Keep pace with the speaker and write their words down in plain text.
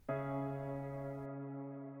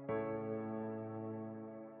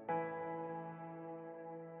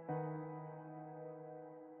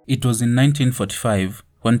It was in 1945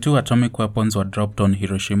 when 2 atomic weapons were dropped on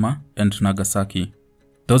Hiroshima and Nagasaki.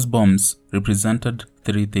 Those bombs represented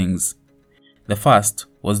 3 things. The first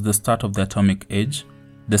was the start of the atomic age,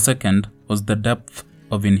 the second was the depth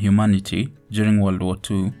of inhumanity during World War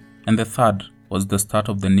II, and the third was the start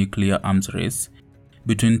of the nuclear arms race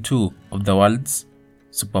between 2 of the world's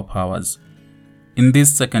superpowers. In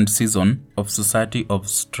this second season of Society of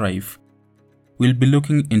Strife, we'll be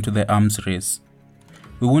looking into the arms race.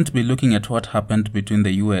 We won't be looking at what happened between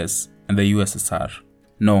the US and the USSR.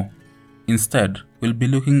 No, instead, we'll be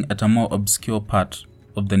looking at a more obscure part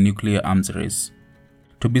of the nuclear arms race.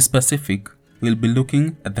 To be specific, we'll be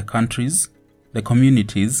looking at the countries, the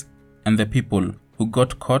communities, and the people who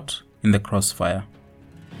got caught in the crossfire.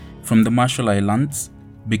 From the Marshall Islands,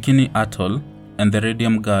 Bikini Atoll, and the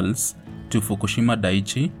Radium Girls to Fukushima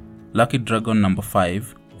Daiichi, Lucky Dragon No.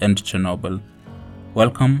 5, and Chernobyl.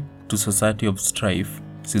 Welcome to Society of Strife,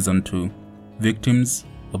 Season 2, Victims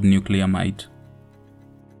of Nuclear Might.